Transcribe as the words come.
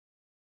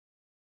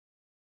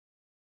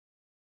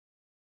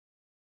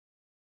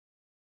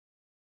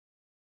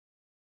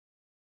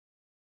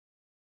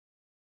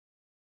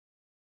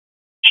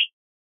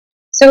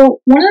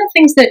So one of the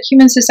things that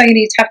human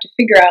societies have to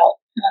figure out,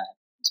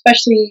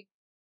 especially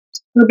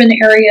urban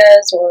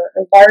areas or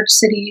large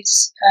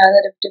cities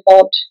that have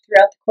developed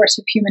throughout the course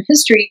of human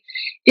history,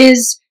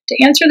 is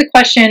to answer the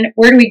question,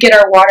 where do we get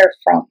our water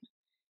from?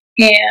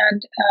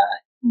 And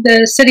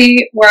the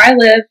city where I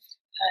live,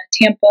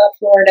 Tampa,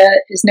 Florida,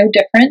 is no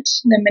different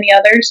than many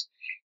others.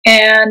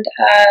 And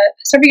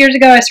several years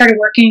ago, I started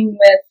working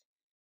with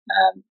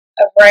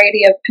a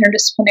variety of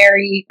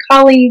interdisciplinary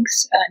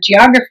colleagues,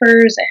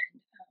 geographers, and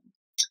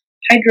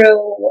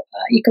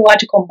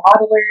hydroecological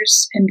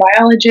modelers and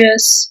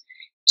biologists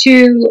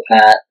to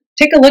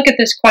take a look at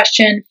this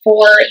question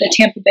for the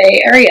Tampa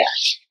Bay area.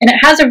 And it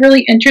has a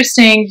really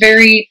interesting,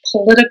 very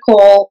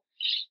political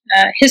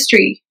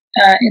history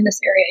in this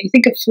area. You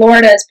think of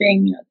Florida as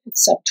being,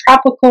 it's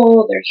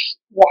subtropical, there's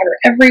water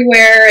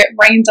everywhere, it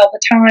rains all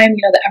the time,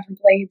 the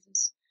Everglades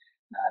is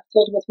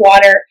filled with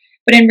water.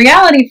 But in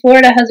reality,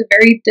 Florida has a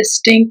very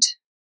distinct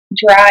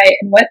dry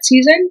and wet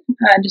season,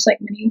 just like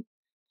many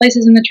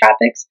places in the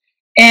tropics.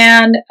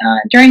 And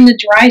during the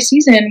dry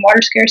season,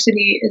 water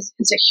scarcity is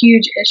a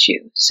huge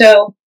issue.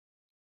 So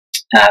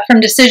from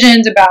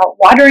decisions about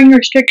watering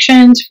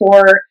restrictions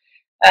for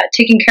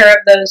taking care of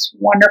those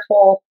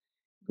wonderful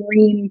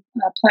green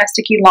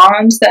plasticky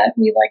lawns that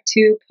we like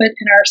to put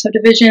in our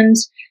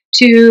subdivisions,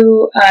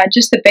 to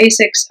just the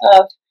basics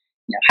of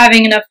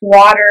having enough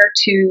water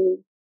to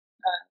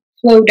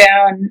flow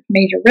down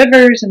major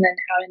rivers and then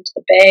out into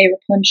the bay,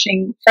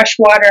 replenishing fresh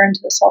water into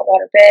the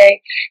saltwater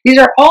bay. These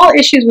are all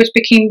issues which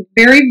became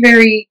very,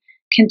 very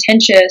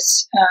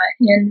contentious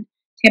in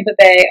Tampa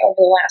Bay over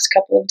the last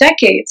couple of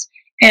decades.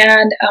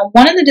 And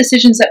one of the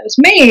decisions that was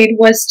made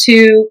was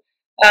to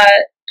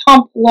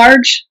pump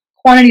large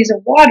quantities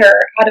of water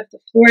out of the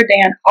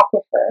Floridan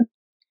aquifer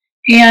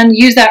and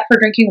use that for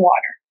drinking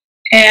water.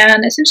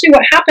 And essentially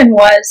what happened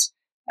was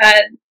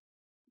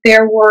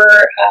there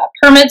were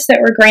permits that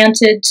were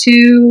granted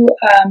to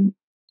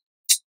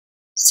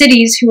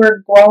cities who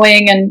were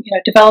growing and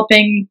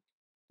developing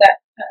that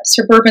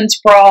suburban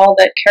sprawl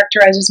that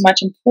characterizes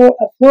much of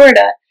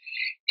Florida.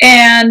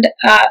 And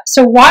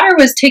so water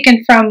was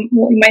taken from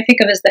what we might think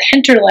of as the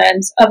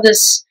hinterlands of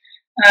this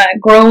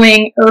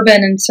growing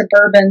urban and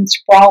suburban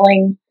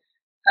sprawling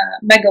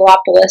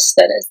megalopolis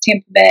that is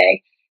Tampa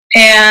Bay.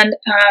 And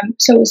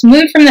so it was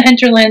moved from the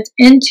hinterlands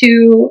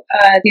into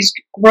these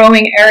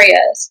growing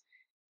areas.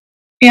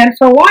 And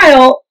for a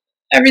while,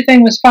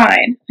 everything was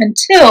fine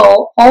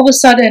until all of a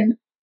sudden,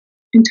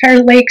 entire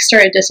lakes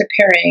started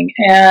disappearing.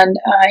 And,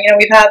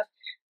 we have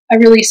a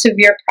really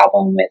severe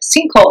problem with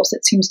sinkholes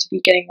that seems to be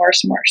getting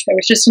worse and worse. There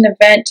was just an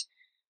event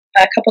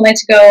a couple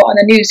nights ago on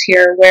the news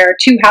here where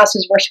 2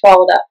 houses were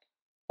swallowed up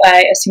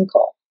by a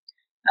sinkhole.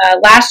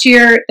 Last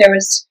year, there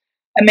was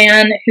a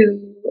man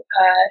who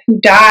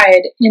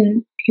died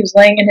he was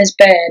laying in his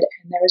bed,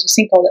 and there was a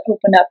sinkhole that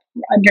opened up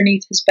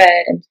underneath his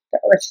bed, and the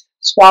earth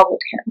swallowed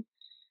him.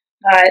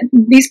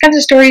 These kinds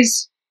of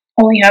stories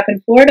only happen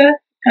in Florida,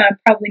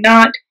 probably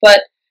not,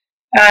 but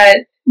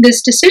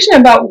this decision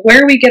about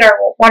where we get our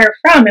water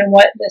from and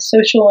what the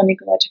social and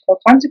ecological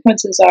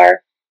consequences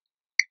are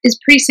is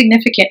pretty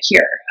significant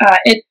here.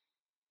 It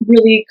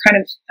really kind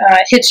of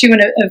hits you in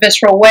a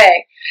visceral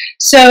way.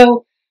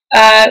 So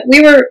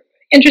we were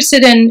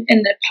interested in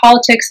the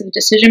politics of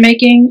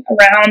decision-making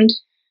around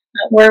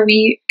where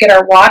we get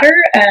our water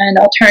and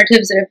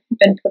alternatives that have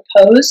been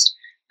proposed.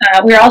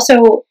 We're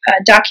also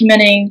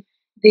documenting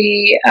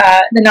the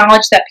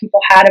knowledge that people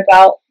had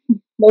about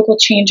local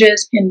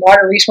changes in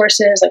water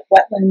resources like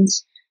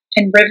wetlands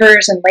and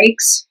rivers and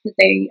lakes that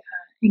they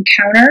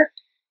encounter.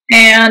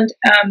 And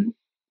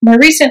more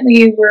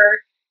recently, we're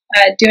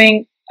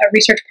doing a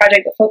research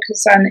project that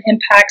focuses on the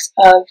impacts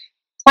of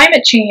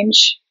climate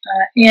change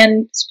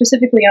and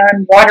specifically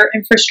on water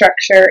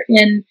infrastructure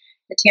in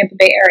the Tampa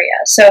Bay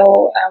area.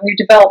 So we've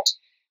developed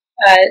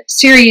a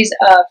series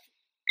of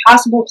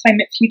possible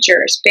climate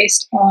futures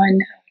based on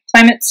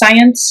climate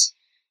science,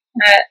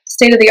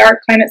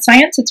 state-of-the-art climate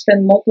science. It's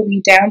been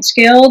locally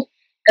downscaled,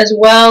 as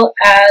well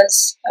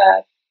as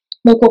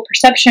local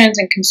perceptions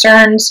and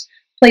concerns,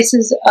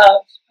 places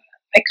of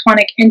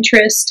iconic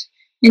interest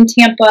in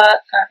Tampa,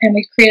 and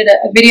we've created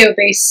a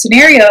video-based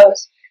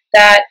scenarios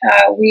that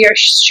we are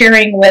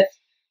sharing with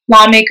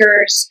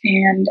lawmakers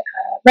and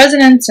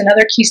residents and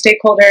other key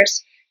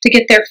stakeholders to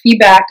get their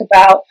feedback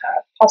about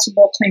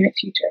possible climate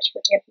futures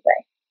for Tampa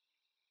Bay.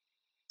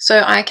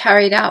 So I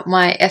carried out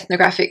my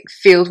ethnographic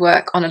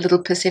fieldwork on a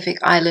little Pacific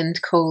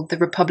island called the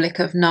Republic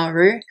of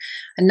Nauru.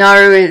 And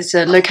Nauru is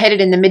located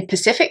in the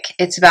mid-Pacific.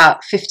 It's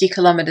about 50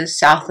 kilometers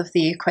south of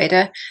the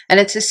equator, and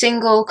it's a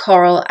single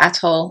coral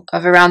atoll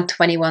of around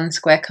 21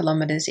 square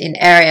kilometers in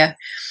area.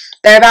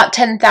 There are about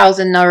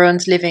 10,000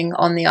 Nauruans living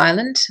on the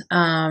island,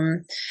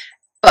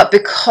 but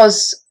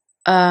because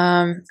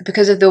of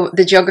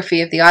the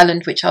geography of the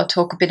island, which I'll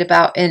talk a bit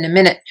about in a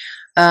minute,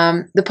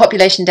 the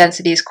population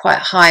density is quite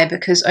high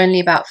because only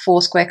about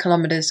 4 square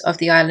kilometers of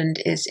the island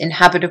is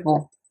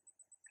inhabitable.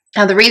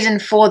 Now, the reason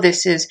for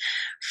this is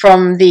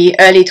from the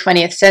early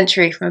 20th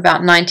century, from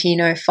about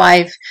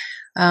 1905,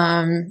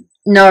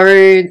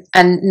 Nauru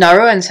and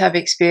Nauruans have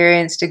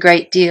experienced a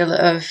great deal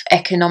of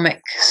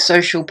economic,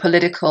 social,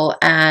 political,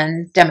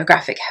 and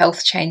demographic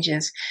health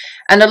changes.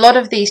 And a lot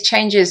of these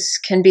changes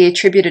can be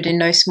attributed in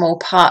no small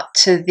part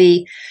to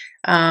the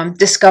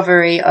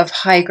discovery of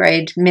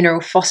high-grade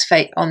mineral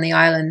phosphate on the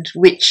island,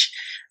 which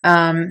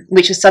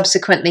was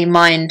subsequently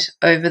mined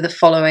over the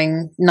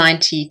following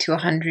 90 to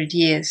 100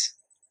 years.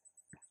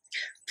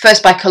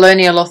 First by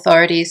colonial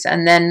authorities,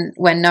 and then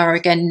when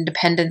Nauru gained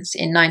independence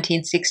in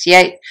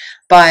 1968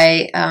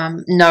 by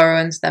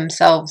Nauruans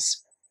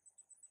themselves.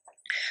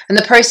 And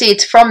the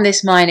proceeds from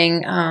this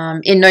mining,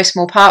 in no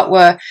small part,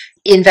 were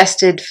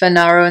invested for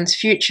Nauruans'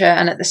 future,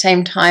 and at the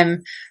same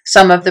time,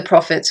 some of the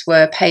profits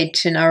were paid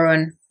to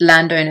Nauruan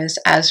landowners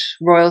as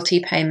royalty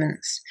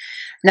payments.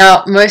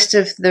 Now, most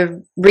of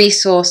the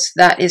resource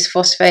that is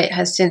phosphate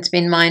has since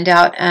been mined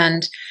out,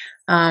 and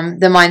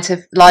the mines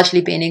have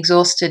largely been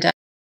exhausted.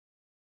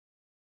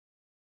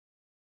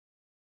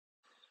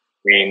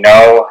 We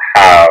know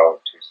how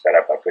to set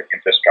up a good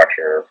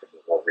infrastructure for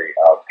delivery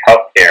of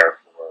healthcare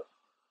for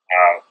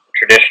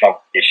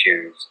traditional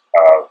issues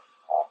of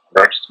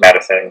emergency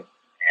medicine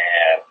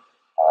and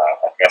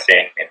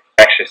addressing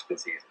infectious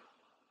diseases.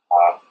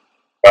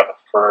 But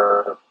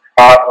for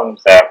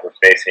problems that we're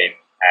facing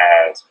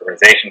as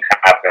urbanization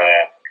happens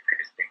and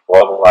increasingly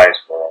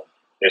globalized world,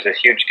 there's a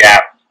huge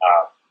gap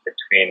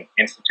between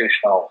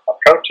institutional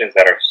approaches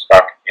that are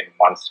stuck in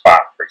one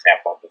spot. For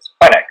example, this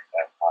clinic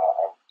that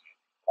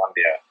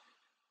Columbia,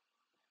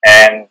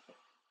 and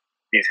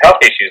these health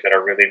issues that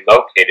are really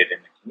located in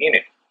the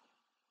community.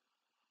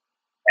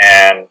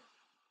 And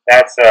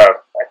that's, I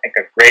think,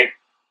 a great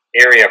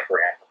area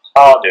for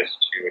anthropologists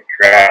to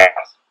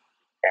address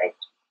as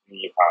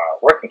we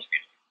work in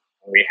community.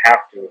 We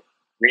have to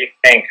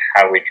rethink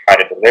how we try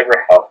to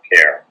deliver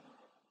healthcare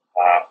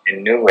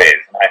in new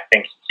ways. And I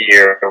think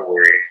here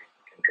we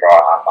can draw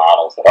on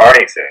models that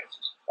already exist.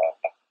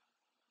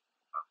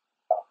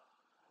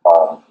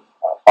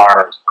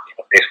 Farmers,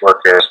 based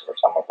workers, or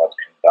some of what's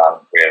being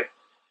done with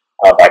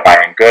by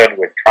Byron Good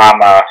with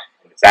trauma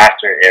and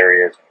disaster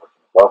areas and working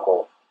with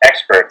local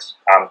experts.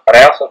 But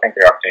I also think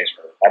there are opportunities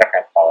for medical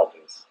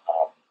anthropologists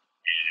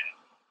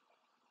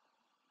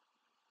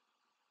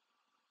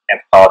and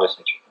anthropologists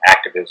in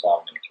activism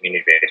and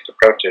community-based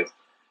approaches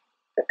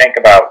to think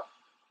about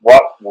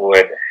what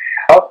would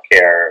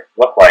healthcare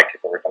look like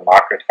if it were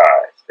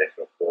democratized, if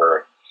it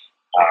were,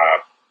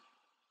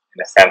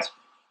 in a sense,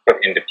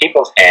 put into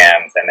people's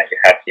hands, and that you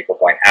had people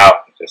going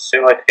out and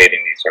facilitating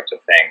these sorts of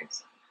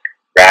things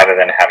rather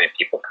than having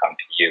people come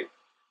to you.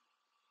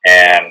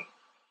 And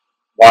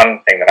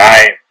one thing that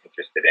I'm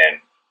interested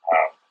in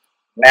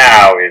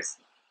now is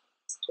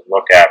to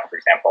look at, for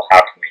example, how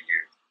can we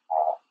use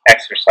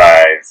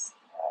exercise,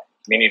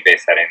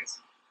 community-based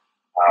settings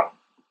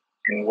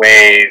in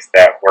ways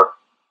that work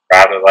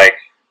rather like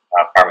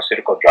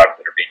pharmaceutical drugs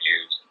that are being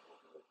used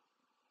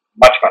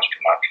much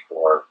too much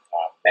for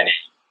many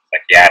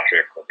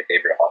psychiatric or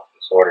behavioral health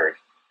disorders.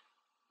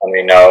 And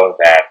we know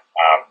that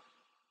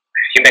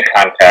human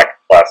contact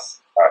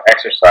plus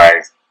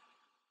exercise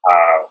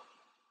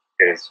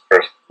is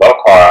first low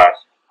cost,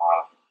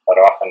 but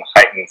often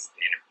heightens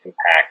the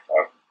impact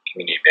of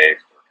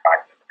community-based or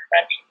cognitive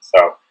intervention.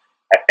 So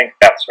I think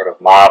that sort of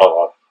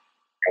model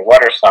of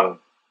what are some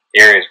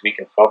areas we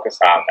can focus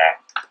on that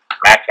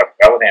match up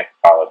well with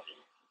anthropology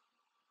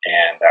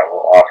and that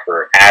will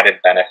offer added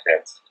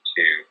benefits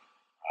to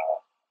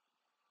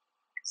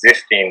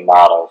existing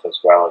models as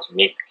well as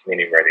meet the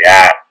community where they're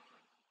at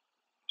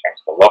in terms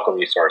of the local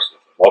resources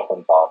and local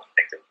involvement,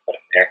 things that we put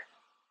in there.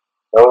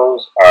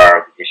 Those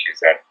are the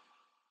issues that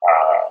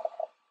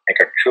I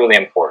think are truly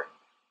important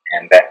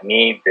and that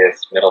need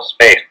this middle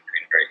space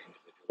between a very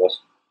individualist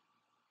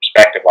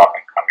perspective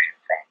often coming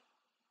from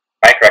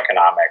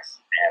microeconomics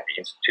and the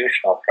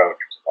institutional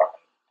approach, which is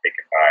often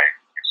taken by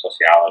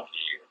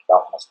sociology or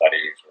developmental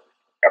studies or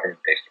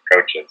government-based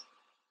approaches.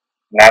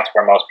 And that's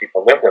where most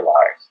people live their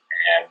lives.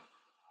 And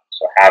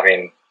so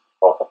having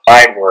both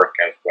applied work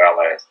as well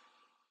as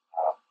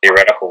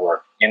theoretical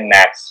work in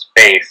that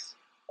space,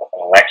 both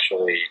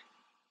intellectually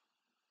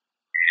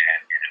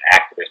and in an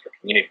activist or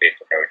community-based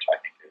approach, I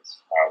think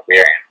is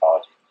where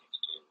anthropology needs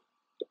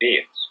to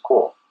be. It's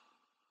cool.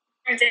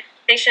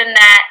 Organization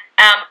that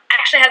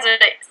actually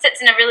sits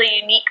in a really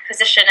unique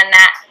position in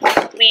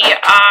that we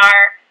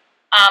are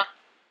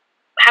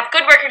have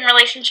good working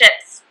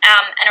relationships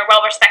and are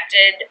well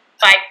respected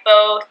by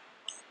both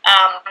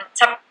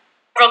several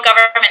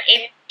government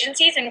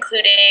agencies,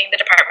 including the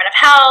Department of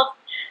Health,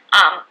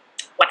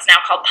 what's now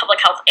called Public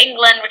Health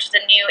England, which is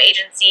a new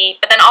agency,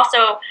 but then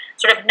also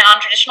sort of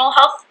non-traditional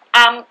health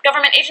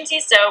government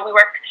agencies. So we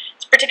work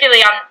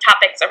particularly on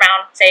topics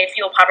around, say,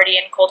 fuel poverty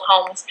and cold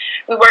homes.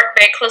 We work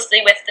very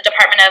closely with the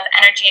Department of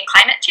Energy and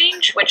Climate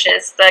Change, which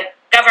is the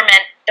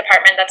government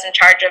department that's in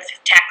charge of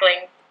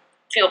tackling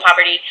fuel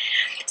poverty.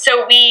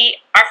 So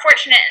we are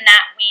fortunate in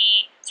that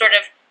we sort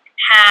of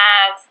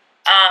have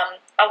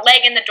a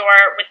leg in the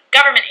door with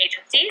government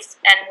agencies,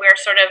 and we're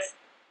sort of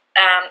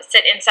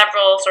sit in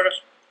several sort of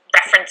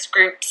reference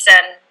groups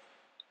and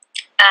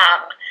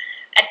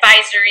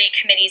advisory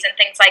committees and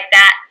things like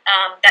that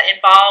that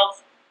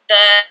involve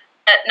the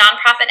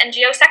nonprofit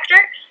NGO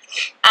sector.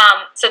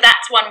 So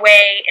that's one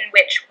way in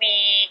which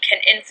we can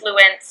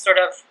influence sort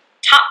of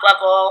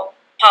top-level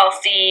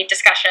policy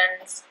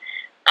discussions,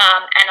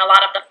 and a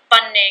lot of the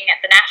funding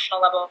at the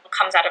national level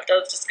comes out of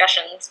those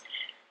discussions.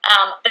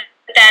 But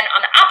then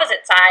on the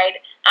opposite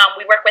side,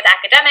 we work with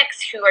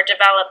academics who are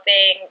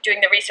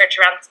doing the research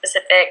around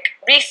specific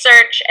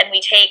research, and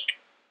we take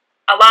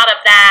a lot of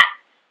that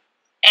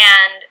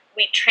and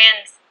we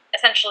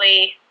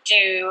essentially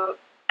do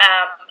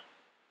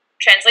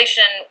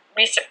translation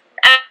research,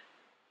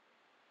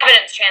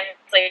 evidence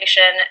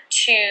translation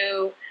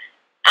to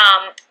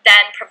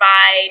then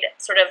provide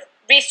sort of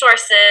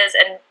resources,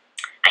 and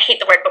I hate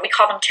the word, but we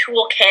call them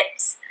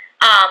toolkits,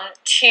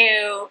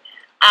 to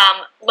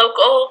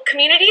local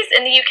communities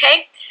in the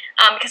UK,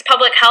 because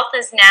public health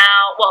is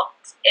now, well,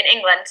 in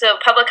England, so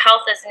public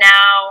health is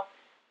now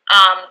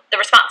the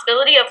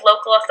responsibility of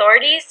local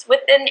authorities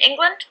within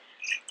England.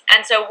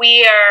 And so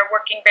we are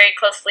working very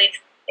closely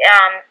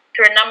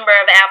through a number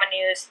of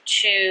avenues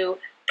to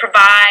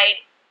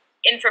provide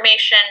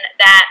information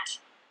that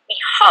we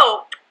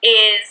hope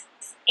is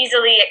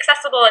easily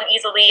accessible and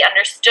easily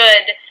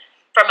understood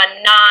from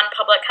a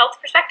non-public health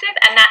perspective,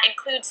 and that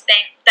includes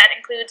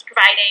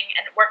providing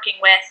and working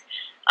with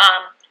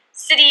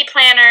city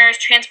planners,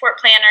 transport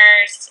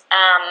planners,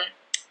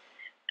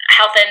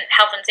 health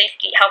and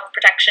safety, health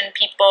protection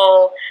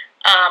people,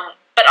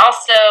 but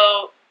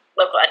also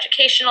local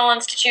educational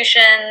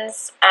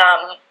institutions.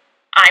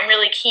 I'm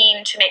really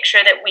keen to make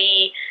sure that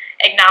we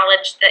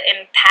acknowledge the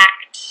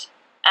impact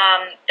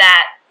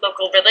that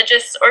local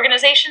religious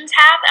organizations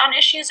have on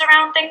issues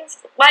around things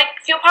like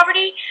fuel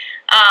poverty,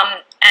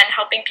 and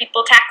helping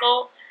people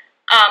tackle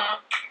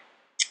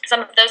some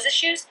of those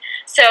issues.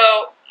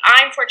 So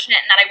I'm fortunate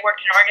in that I work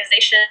in an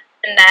organization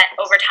that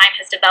over time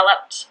has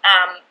developed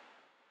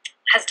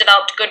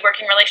good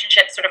working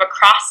relationships sort of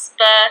across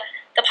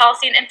the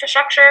policy and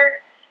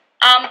infrastructure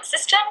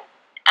system.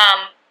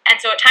 And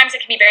so at times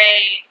it can be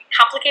very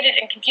complicated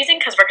and confusing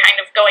because we're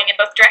kind of going in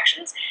both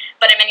directions,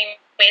 but in many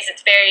ways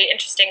it's very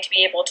interesting to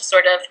be able to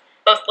sort of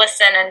both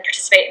listen and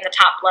participate in the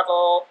top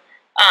level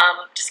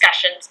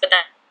discussions, but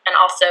then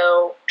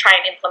also try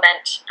and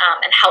implement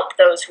and help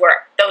those who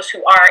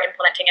are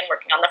implementing and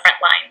working on the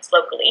front lines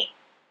locally.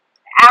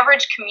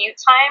 Average commute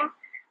time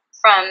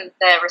from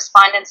the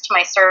respondents to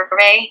my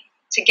survey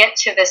to get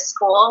to this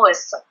school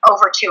was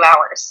over 2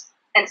 hours,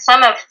 and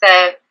some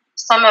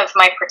of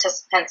my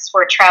participants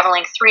were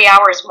traveling 3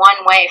 hours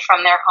one way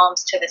from their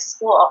homes to the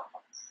school.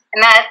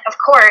 And that, of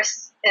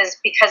course, is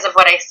because of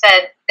what I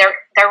said.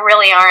 There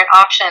really aren't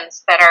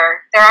options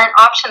there aren't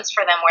options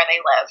for them where they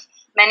live.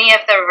 Many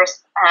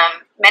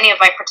of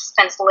my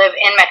participants live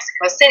in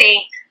Mexico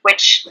City,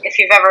 which, if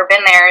you've ever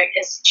been there,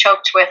 is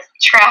choked with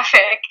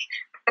traffic.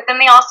 But then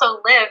they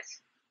also live,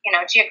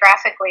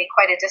 geographically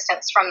quite a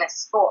distance from this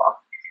school.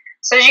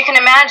 So as you can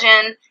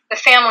imagine, the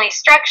family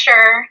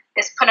structure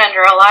is put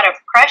under a lot of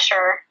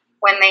pressure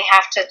when they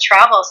have to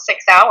travel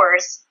 6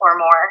 hours or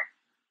more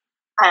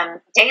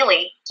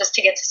daily just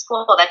to get to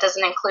school. That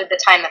doesn't include the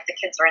time that the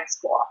kids are in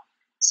school.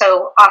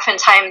 So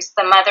oftentimes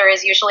the mother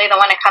is usually the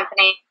one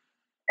accompanying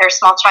their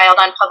small child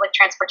on public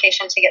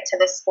transportation to get to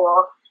this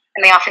school,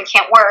 and they often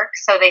can't work,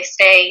 so they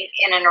stay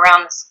in and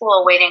around the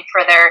school waiting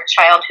for their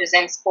child who's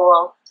in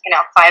school,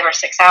 5 or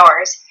 6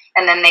 hours,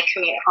 and then they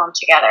commute home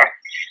together.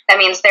 That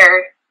means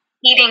they're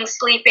eating,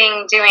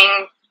 sleeping,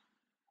 doing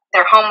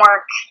their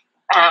homework,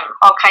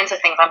 all kinds of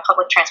things on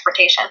public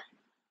transportation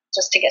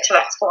just to get to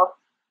that school.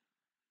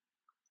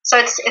 So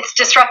it's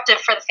disruptive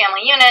for the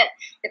family unit.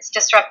 It's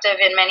disruptive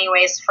in many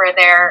ways for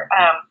their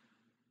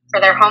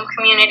home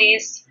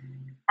communities,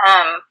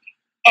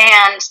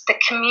 and the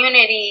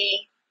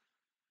community.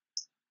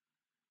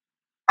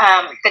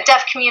 The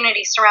deaf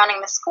community surrounding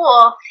the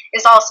school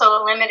is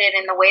also limited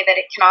in the way that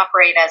it can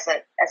operate as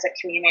a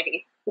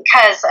community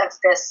because of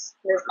this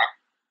movement.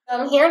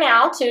 I'm here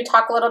now to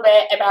talk a little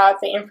bit about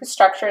the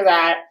infrastructure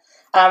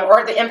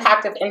or the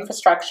impact of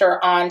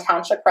infrastructure on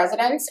township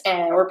residents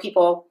or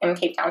people in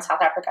Cape Town,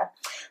 South Africa.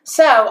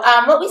 So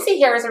what we see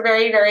here is a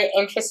very, very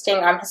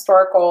interesting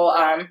historical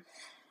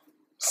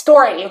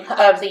story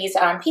of these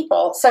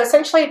people. So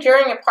essentially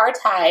during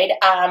apartheid,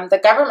 the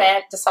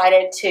government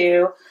decided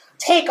to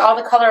take all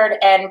the colored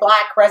and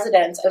black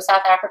residents of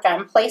South Africa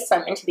and place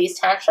them into these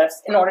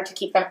townships in order to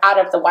keep them out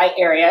of the white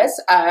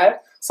areas of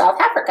South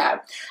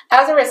Africa.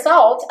 As a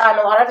result, a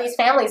lot of these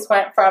families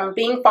went from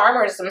being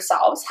farmers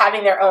themselves,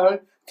 having their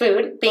own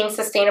food, being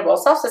sustainable,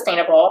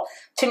 self-sustainable,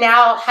 to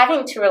now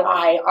having to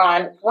rely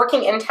on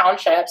working in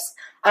townships,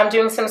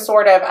 doing some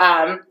sort of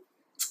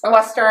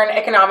Western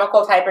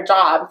economical type of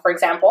job, for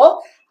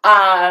example,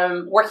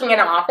 working in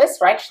an office,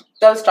 right?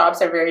 Those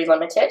jobs are very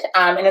limited,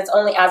 and it's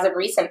only as of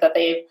recent that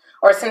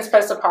or since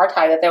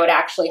post-apartheid, that they would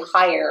actually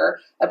hire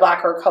a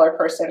black or colored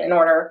person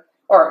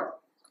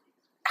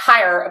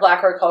hire a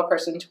black or colored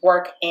person to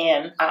work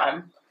in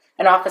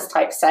an office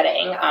type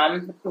setting.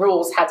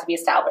 Rules had to be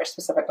established,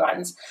 specific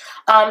ones.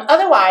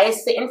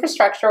 Otherwise, the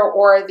infrastructure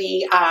or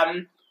the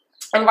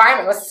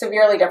environment was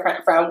severely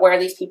different from where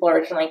these people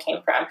originally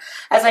came from.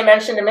 As I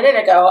mentioned a minute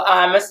ago,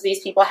 most of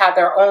these people had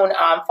their own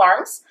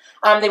farms.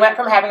 They went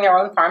from having their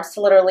own farms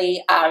to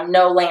literally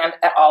no land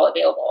at all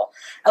available.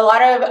 A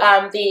lot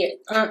of the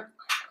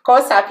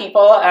Xhosa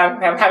people,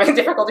 I'm having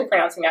difficulty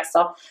pronouncing that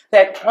still,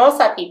 the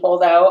Xhosa people,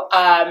 though,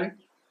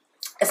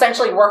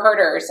 essentially were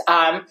herders.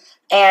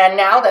 And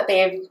now that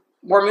they've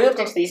were moved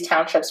into these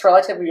townships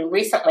relatively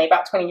recently,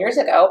 about 20 years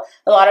ago,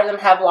 a lot of them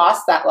have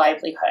lost that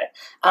livelihood.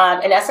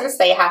 In essence,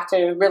 they have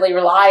to really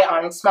rely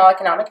on small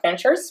economic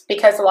ventures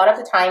because a lot of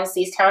the times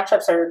these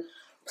townships are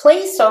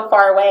placed so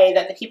far away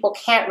that the people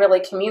can't really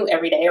commute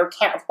every day or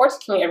can't afford to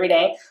commute every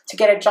day to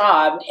get a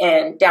job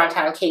in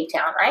downtown Cape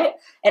Town, right?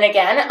 And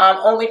again,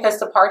 only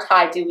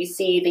post-apartheid do we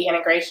see the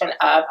integration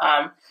of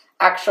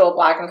actual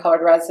Black and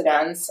colored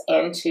residents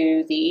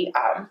into the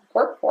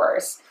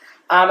workforce.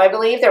 I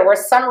believe there were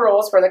some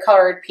rules where the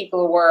colored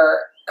people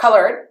were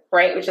colored,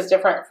 right, which is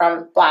different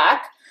from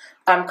Black.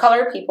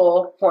 Colored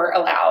people were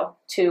allowed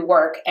to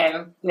work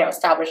and,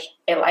 establish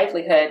a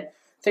livelihood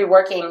through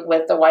working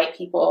with the white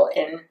people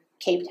in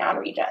Cape Town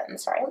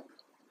regions, right?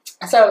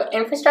 So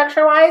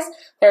infrastructure-wise,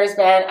 there's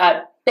been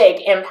a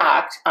big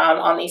impact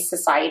on these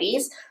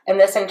societies, and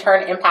this in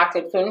turn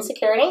impacted food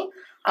insecurity.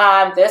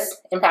 This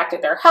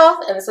impacted their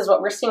health, and this is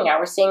what we're seeing now.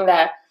 We're seeing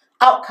the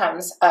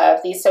outcomes of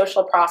these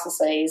social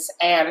processes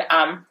and,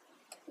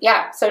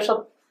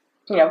 social,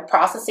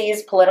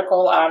 processes,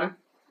 political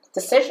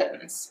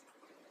decisions.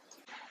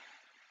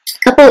 A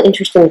couple of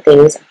interesting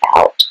things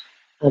about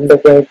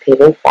the road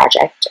paving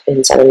project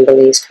in southern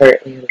Belize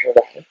currently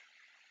underway.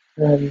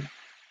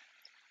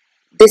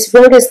 This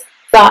road is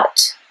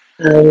thought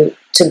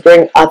to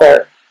bring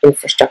other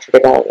infrastructure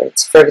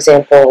developments, for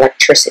example,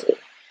 electricity,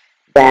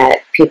 that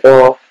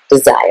people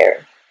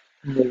desire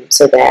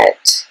so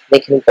that they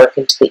can work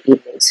into the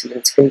evening,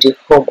 students can do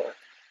homework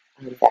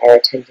that are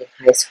attending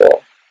high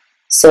school.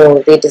 So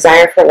the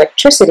desire for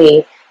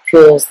electricity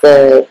fuels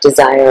the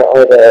desire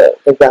or the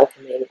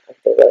welcoming of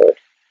the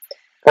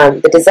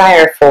road. The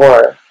desire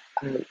for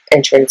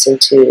entrance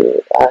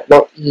into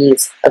more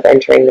ease of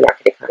entering the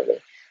market economy.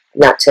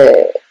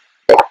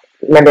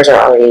 Members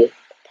are already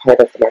part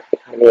of the market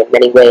economy in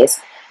many ways,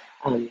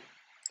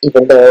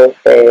 even though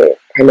they're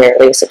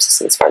primarily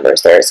subsistence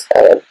farmers. There's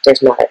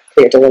not a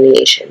clear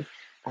delineation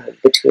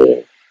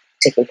between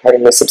taking part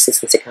in the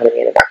subsistence economy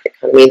and the market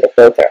economy. That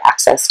both are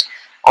accessed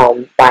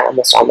by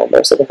almost all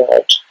members of the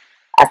village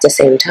at the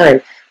same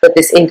time. But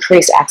this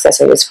increased access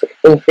and this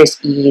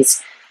increased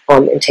ease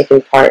in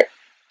taking part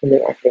in the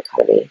market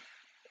economy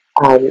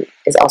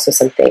is also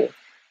something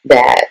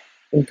that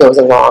goes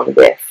along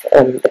with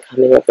the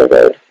coming of the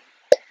road.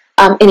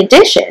 In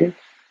addition,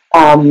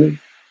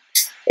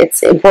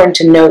 it's important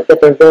to note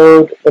that the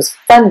road was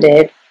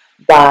funded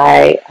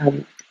by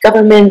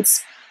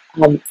governments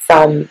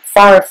from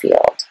far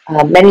afield,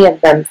 many of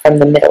them from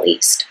the Middle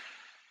East.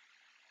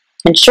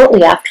 And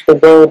shortly after the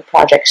road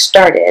project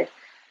started,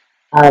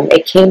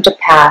 it came to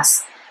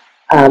pass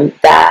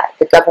that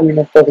the government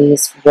of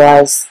Belize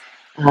was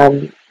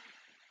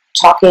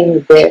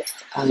talking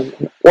with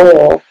an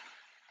oil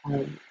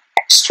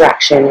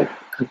extraction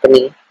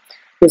company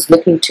who's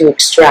looking to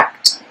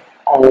extract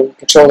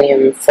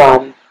petroleum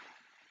from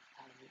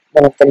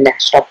one of the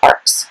national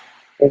parks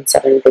in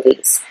southern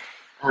Belize,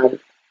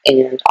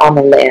 and on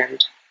the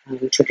land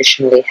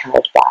traditionally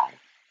held by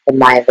the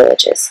Maya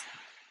villages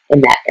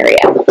in that area.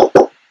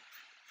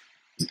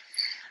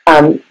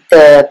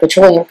 The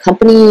petroleum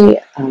company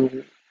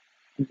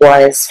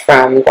was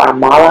from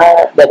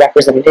Guatemala. The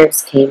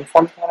representatives came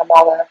from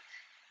Guatemala,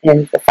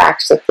 and the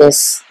fact that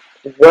this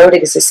road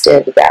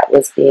existed that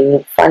was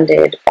being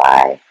funded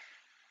by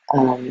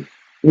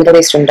Middle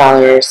Eastern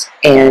dollars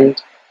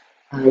and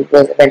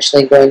was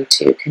eventually going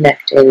to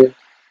connect in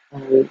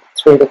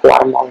through the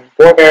Guatemalan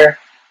border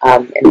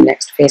in the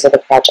next phase of the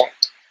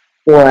project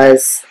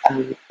was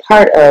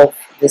part of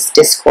this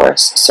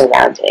discourse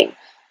surrounding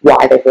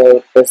why the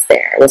road was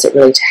there. Was it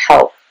really to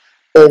help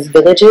those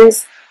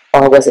villages,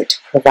 or was it to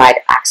provide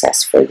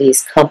access for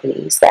these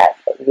companies that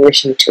were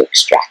wishing to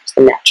extract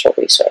the natural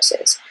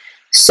resources?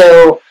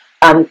 So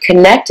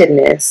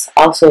connectedness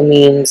also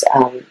means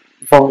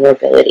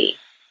vulnerability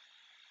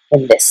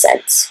in this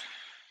sense.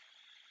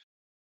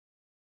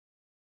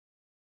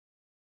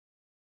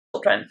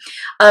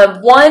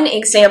 One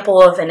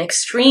example of an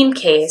extreme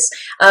case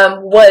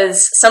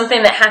was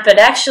something that happened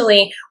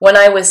actually when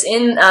I was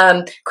in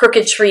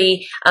Crooked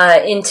Tree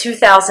in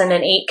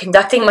 2008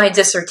 conducting my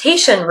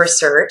dissertation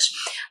research,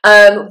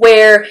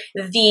 where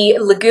the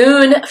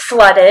lagoon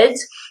flooded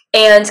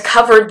and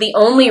covered the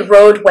only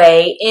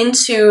roadway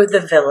into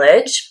the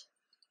village,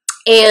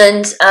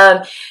 and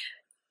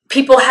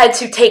people had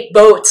to take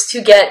boats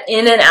to get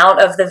in and out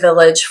of the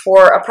village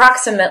for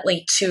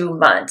approximately 2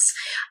 months.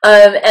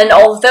 And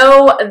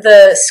although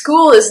the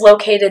school is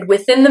located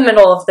within the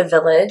middle of the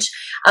village,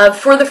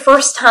 for the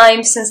first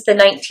time since the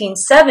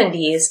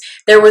 1970s,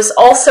 there was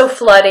also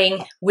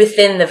flooding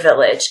within the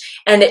village,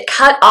 and it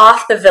cut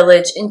off the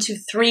village into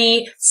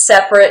 3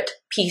 separate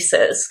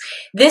pieces.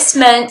 This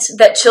meant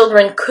that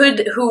children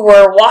who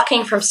were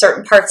walking from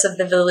certain parts of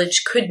the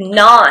village could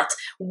not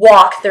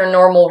walk their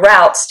normal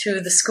routes to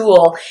the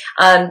school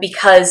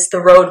because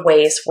the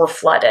roadways were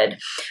flooded.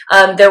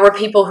 There were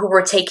people who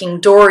were taking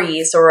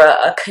dories or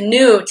a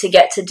canoe to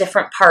get to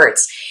different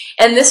parts.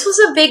 And this was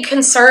a big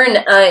concern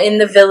in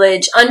the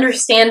village,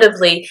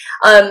 understandably,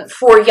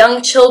 for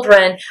young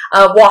children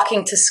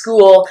walking to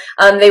school.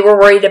 They were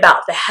worried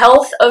about the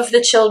health of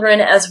the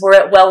children as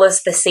well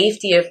as the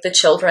safety of the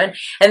children.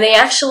 And they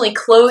actually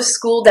closed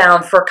school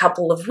down for a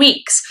couple of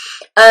weeks.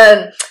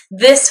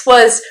 This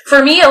was,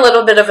 for me, a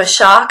little bit of a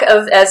shock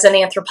as an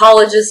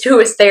anthropologist who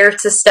was there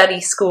to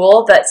study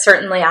school, but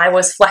certainly I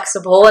was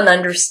flexible and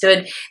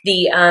understood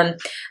the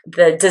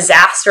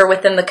disaster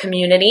within the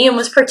community and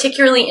was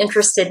particularly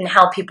interested in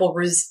how people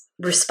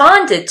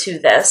responded to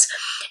this.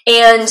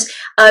 And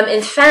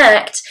in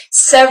fact,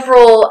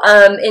 several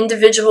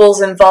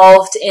individuals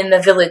involved in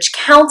the village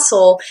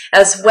council,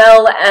 as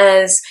well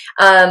as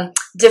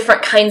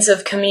different kinds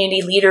of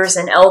community leaders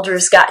and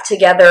elders, got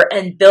together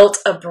and built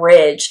a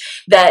bridge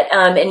that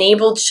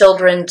enabled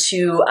children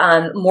to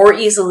more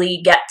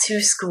easily get to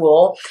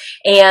school.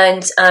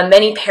 And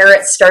many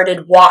parents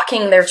started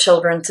walking their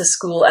children to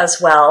school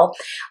as well.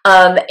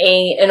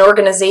 An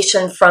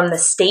organization from the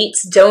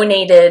States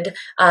donated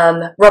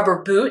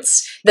rubber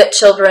boots that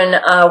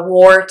children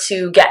wore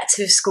to get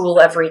to school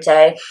every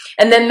day.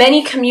 And then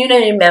many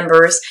community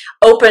members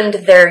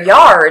opened their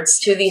yards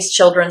to these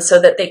children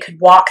so that they could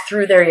walk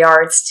through their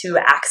yards to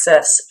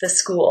access the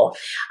school.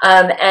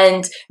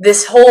 And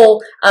this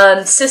whole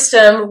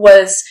system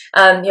was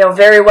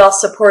very well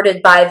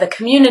supported by the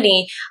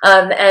community,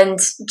 and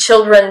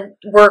children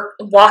were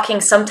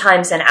walking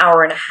sometimes an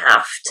hour and a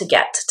half to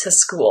get to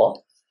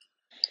school.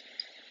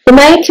 The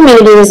Maya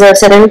communities of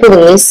southern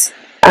Belize,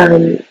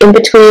 in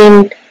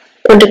between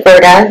Punta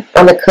Gorda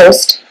on the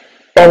coast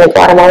and the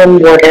Guatemalan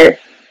border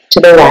to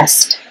the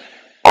west,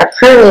 are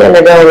currently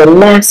undergoing a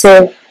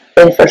massive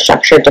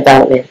infrastructure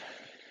development.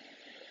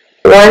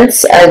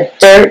 Once a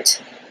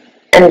dirt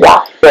and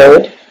rock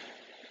road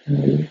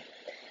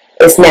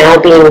is now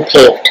being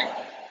paved.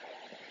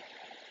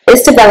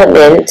 This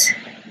development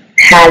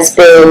has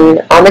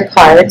been on the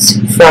cards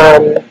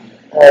from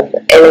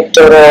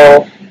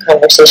anecdotal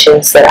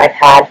conversations that I've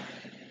had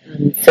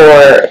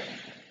for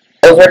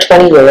over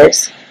 20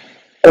 years,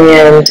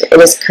 and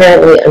it is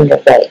currently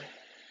underway.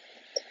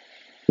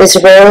 This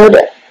road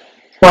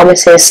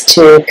promises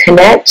to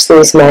connect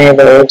these Maya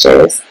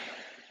villages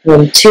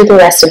to the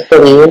rest of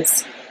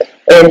Belize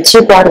and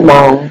to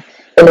Guatemala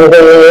in a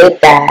way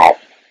that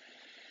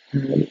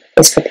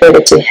is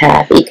purported to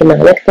have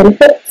economic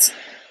benefits,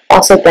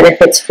 also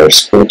benefits for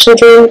school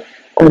children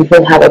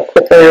who have a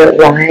quicker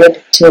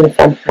ride to and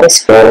from high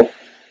school.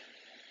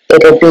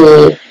 It'll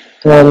be,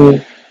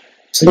 the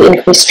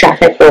increased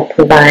traffic will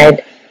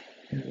provide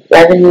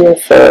revenue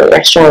for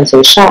restaurants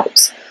and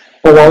shops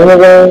along the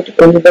road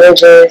in the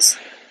villages,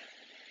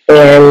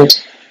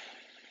 and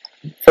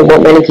from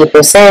what many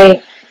people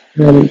say,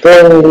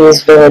 bring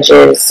these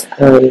villages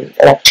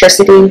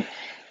electricity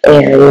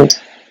and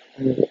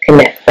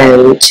connect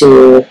them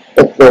to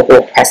the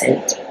global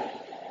present.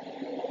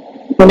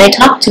 When I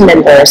talked to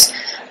members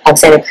of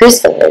Santa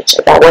Cruz Village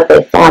about what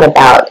they thought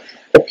about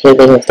the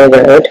paving of the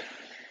road,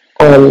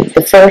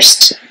 the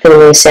first thing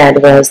they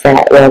said was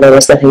that, well, there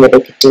was nothing that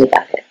they could do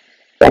about it,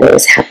 that it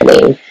was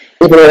happening.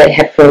 Even though it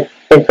had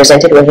been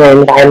presented with an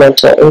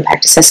environmental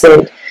impact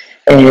assessment,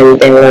 and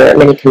there were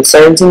many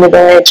concerns in the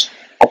village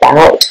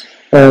about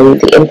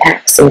the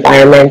impacts,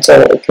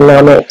 environmental,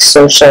 economic,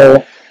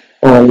 social,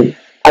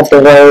 of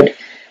the road,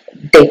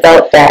 they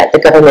felt that the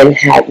government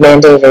had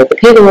mandated the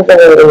paving of the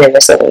road and there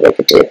was nothing they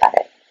could do about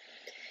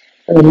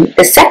it.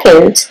 The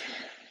second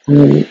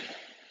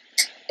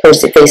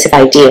pervasive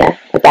idea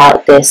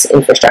about this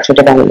infrastructure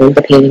development,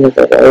 the paving of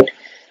the road,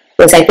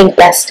 was, I think,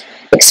 best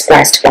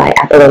expressed by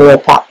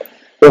Apolonio Pop,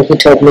 when he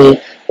told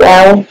me,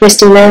 well,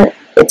 Christina,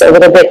 it's a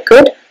little bit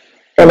good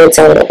and it's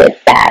a little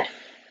bit bad.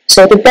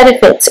 So the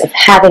benefits of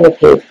having a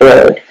paved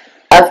road,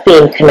 of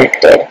being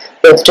connected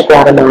both to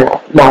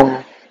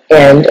Guatemala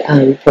and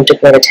Punta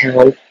Gorda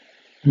town,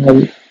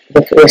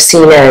 were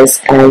seen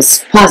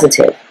as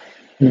positive.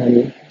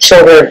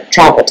 Shorter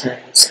travel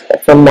times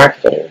for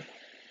marketing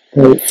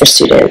for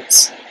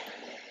students.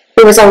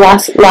 There was a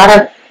lot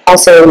of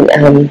also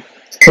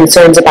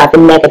concerns about the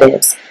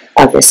negatives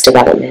of this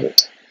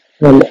development.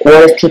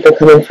 What if people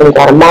coming from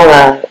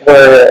Guatemala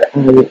were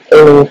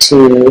aiming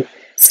to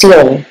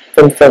steal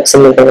from folks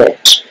in the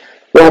village?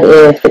 What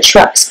if the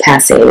trucks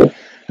passing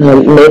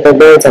made the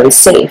roads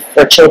unsafe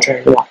for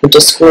children walking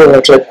to school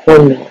or to the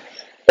corn mill,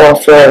 or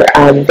for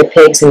the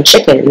pigs and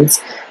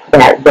chickens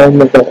that roam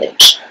the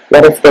village?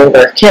 What if they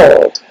were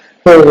killed?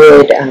 Who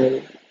would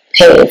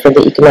pay for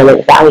the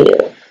economic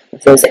value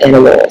of those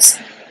animals?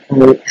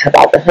 How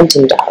about the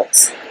hunting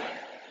dogs?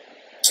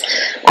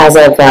 As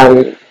of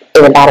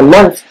in about a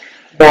month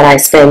that I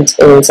spent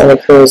in Santa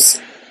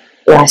Cruz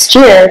last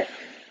year,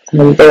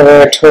 there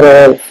were a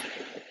total of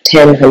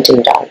 10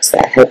 hunting dogs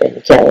that had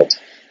been killed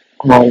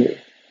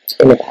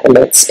in about a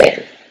month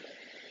span.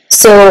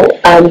 So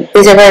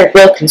these are very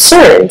real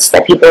concerns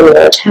that people in the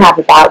village have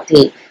about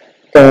the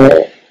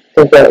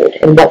road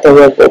and what the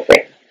road will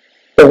bring.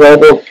 The road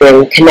will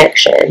bring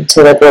connection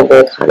to the global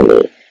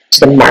economy, to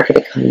the market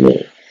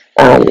economy.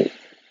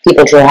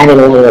 People driving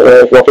along the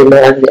road will be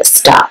more likely to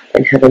stop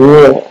and have a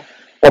meal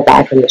or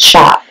buy from the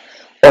shop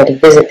or to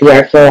visit the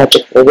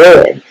archaeological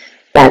ruin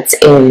that's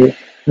in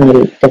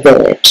the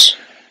village.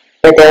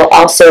 But they'll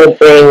also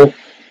bring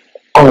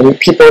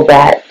people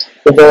that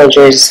the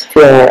villagers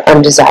feel are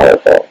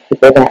undesirable,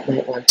 people that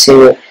might want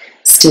to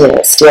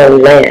steal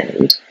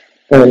land,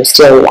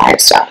 steal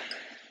livestock,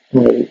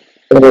 that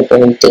will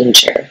bring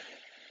danger.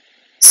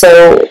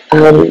 So,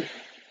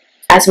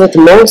 as with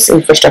most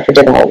infrastructure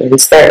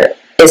developments, there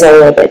is a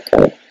little bit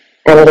good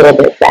and a little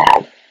bit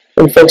bad.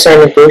 And folks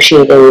are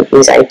negotiating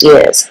these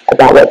ideas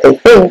about what they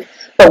think,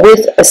 but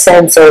with a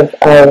sense of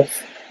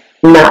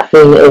not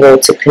being able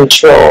to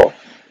control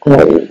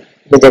the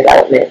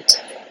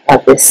development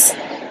of this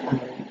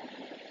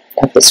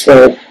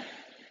road